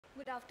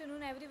Good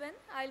afternoon, everyone.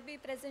 I'll be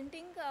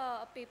presenting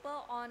a paper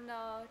on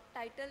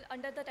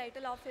under the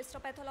title of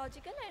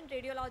histopathological and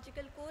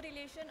radiological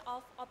correlation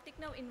of optic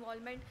nerve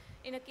involvement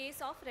in a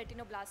case of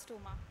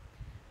retinoblastoma.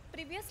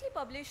 Previously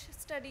published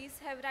studies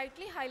have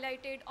rightly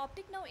highlighted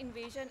optic nerve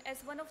invasion as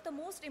one of the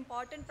most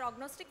important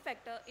prognostic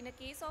factor in a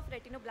case of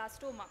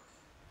retinoblastoma.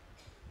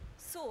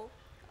 So,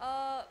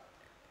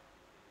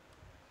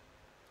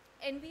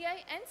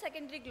 NVI and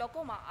secondary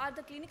glaucoma are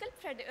the clinical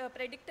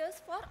predictors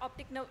for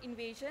optic nerve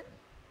invasion.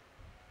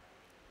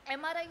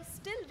 MRI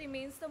still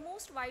remains the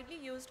most widely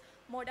used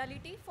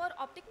modality for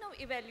optic nerve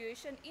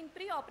evaluation in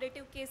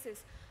preoperative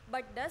cases.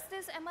 But does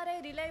this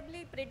MRI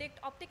reliably predict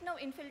optic nerve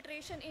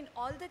infiltration in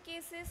all the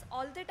cases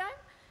all the time?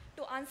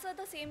 To answer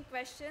the same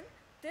question,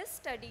 this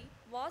study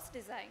was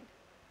designed.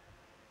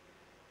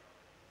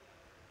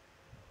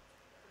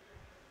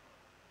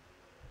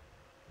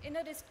 In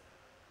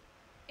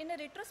a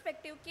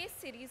retrospective case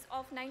series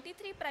of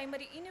 93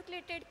 primary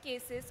enucleated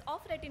cases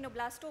of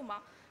retinoblastoma,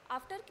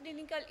 after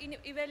clinical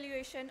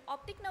evaluation,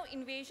 optic nerve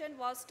invasion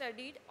was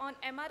studied on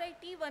MRI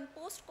T1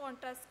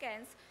 post-contrast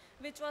scans,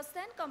 which was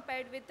then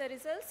compared with the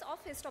results of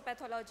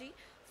histopathology.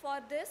 For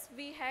this,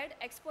 we had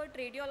expert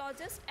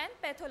radiologists and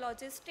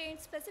pathologists trained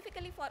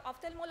specifically for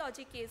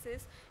ophthalmology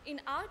cases in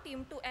our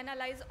team to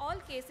analyze all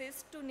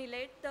cases to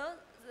negate the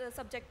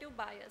subjective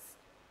bias.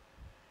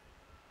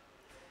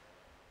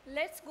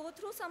 Let's go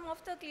through some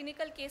of the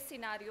clinical case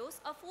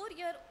scenarios. A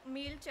 4-year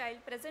male child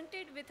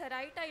presented with a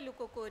right eye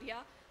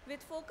leukocoria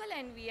with focal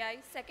NVI,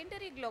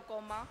 secondary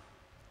glaucoma.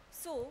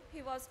 So,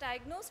 he was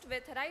diagnosed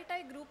with right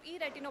eye group E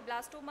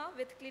retinoblastoma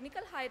with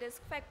clinical high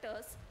risk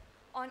factors.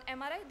 On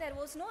MRI, there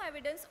was no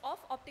evidence of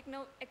optic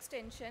nerve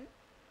extension,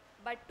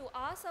 but to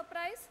our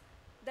surprise,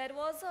 there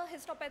was a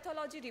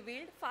histopathology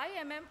revealed 5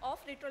 mm of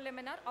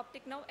retrolaminar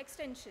optic nerve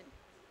extension.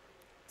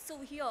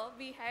 So, here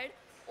we had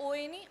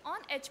ONE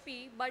on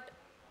HP, but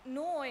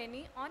no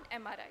ONE on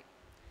MRI.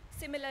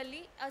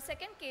 Similarly, a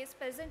second case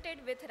presented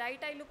with right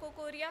eye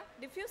leukocoria,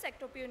 diffuse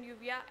ectropion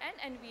uvea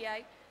and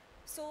NVI.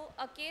 So,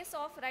 a case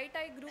of right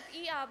eye group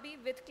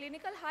ERB with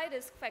clinical high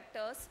risk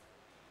factors.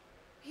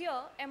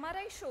 Here,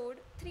 MRI showed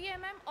 3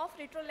 mm of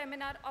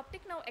retrolaminar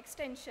optic nerve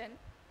extension,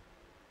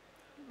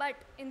 but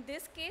in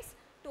this case,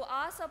 to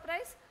our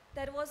surprise,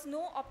 there was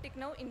no optic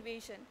nerve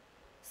invasion.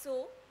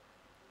 So,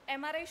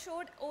 MRI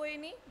showed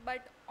ONE,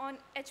 but on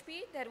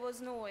HP, there was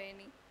no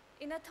ONE.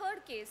 In a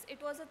third case, it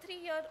was a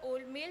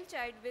 3-year-old male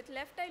child with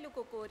left eye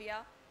leukocoria,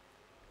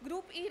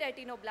 group E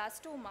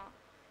retinoblastoma.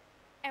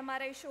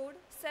 MRI showed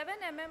 7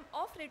 mm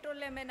of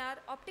retrolaminar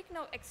optic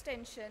nerve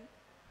extension,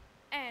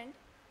 and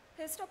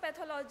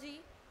histopathology,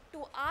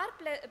 to our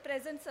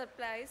present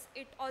surprise,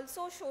 it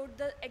also showed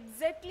the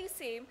exactly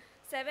same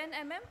 7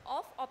 mm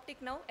of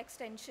optic nerve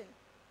extension.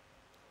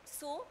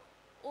 So,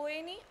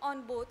 ONE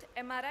on both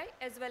MRI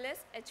as well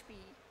as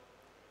HPE.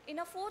 In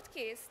a fourth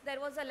case,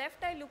 there was a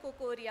left eye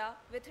leukocoria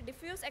with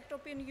diffuse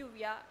ectropion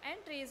uvea and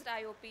raised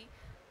IOP.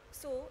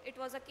 So, it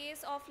was a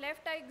case of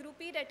left eye group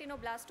E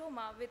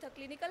retinoblastoma with a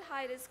clinical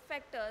high risk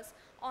factors.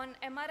 On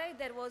MRI,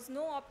 there was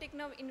no optic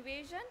nerve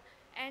invasion,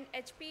 and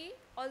HPE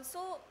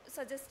also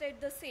suggested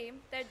the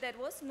same, that there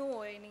was no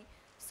ONE.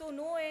 So,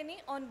 no ONE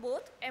on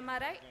both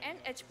MRI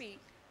and HPE.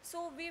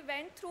 So, we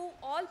went through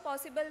all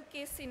possible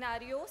case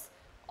scenarios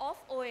of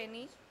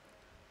ONE.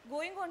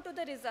 Going on to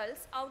the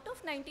results, out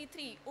of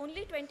 93,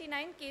 only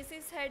 29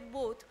 cases had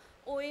both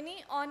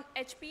ONE on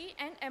HP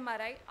and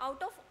MRI.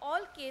 Out of all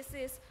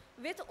cases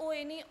with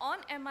ONE on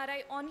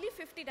MRI, only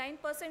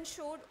 59%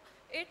 showed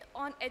it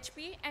on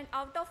HP, and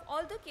out of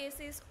all the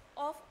cases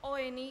of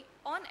ONE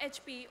on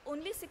HP,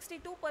 only 62%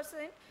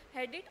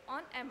 had it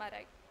on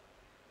MRI.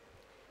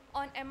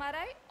 On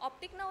MRI,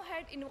 optic nerve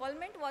head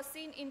involvement was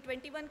seen in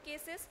 21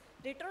 cases,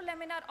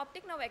 retrolaminar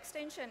optic nerve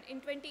extension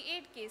in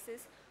 28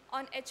 cases.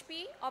 On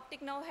HP,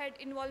 optic nerve had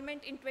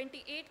involvement in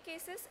 28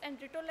 cases and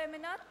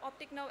retrolaminar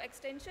optic nerve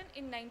extension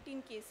in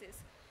 19 cases.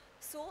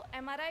 So,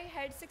 MRI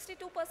had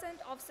 62%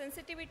 of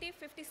sensitivity,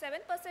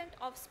 57%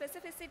 of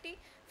specificity,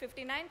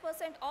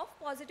 59% of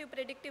positive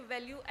predictive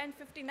value and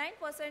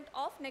 59%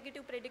 of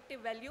negative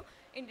predictive value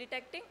in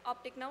detecting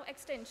optic nerve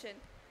extension.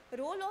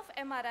 Role of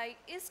MRI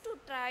is to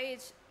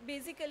triage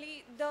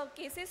basically the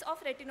cases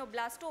of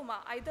retinoblastoma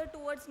either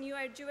towards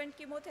neoadjuvant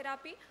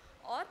chemotherapy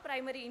or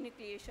primary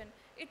enucleation.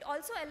 It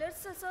also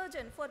alerts the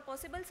surgeon for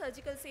possible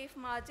surgical safe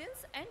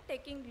margins and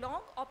taking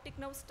long optic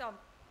nerve stump.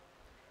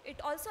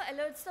 It also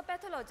alerts the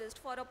pathologist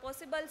for a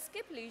possible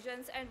skip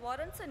lesions and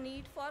warrants a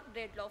need for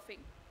breadloafing.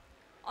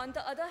 On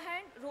the other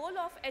hand, role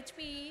of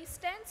HPE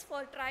stands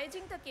for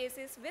triaging the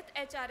cases with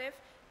HRF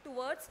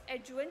towards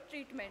adjuvant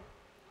treatment.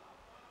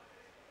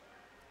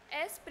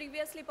 As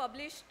previously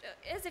published,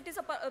 as it is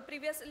a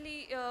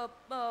previously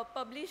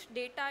published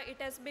data,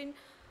 it has been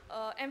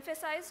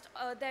emphasized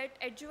that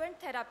adjuvant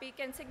therapy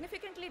can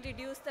significantly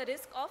reduce the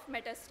risk of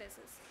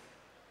metastasis.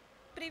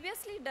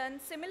 Previously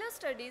done similar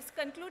studies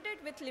concluded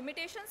with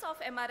limitations of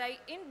MRI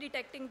in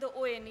detecting the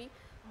ONE,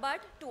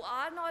 but to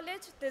our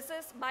knowledge, this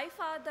is by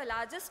far the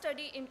largest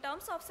study in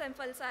terms of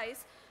sample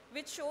size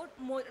which showed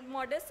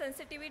modest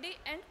sensitivity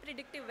and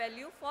predictive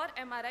value for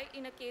MRI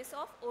in a case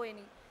of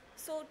ONE.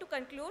 So to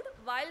conclude,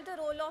 while the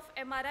role of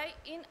MRI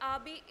in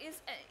RB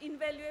is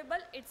invaluable,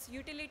 its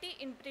utility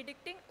in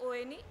predicting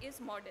ONE is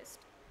modest.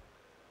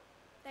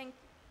 Thank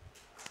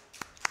you.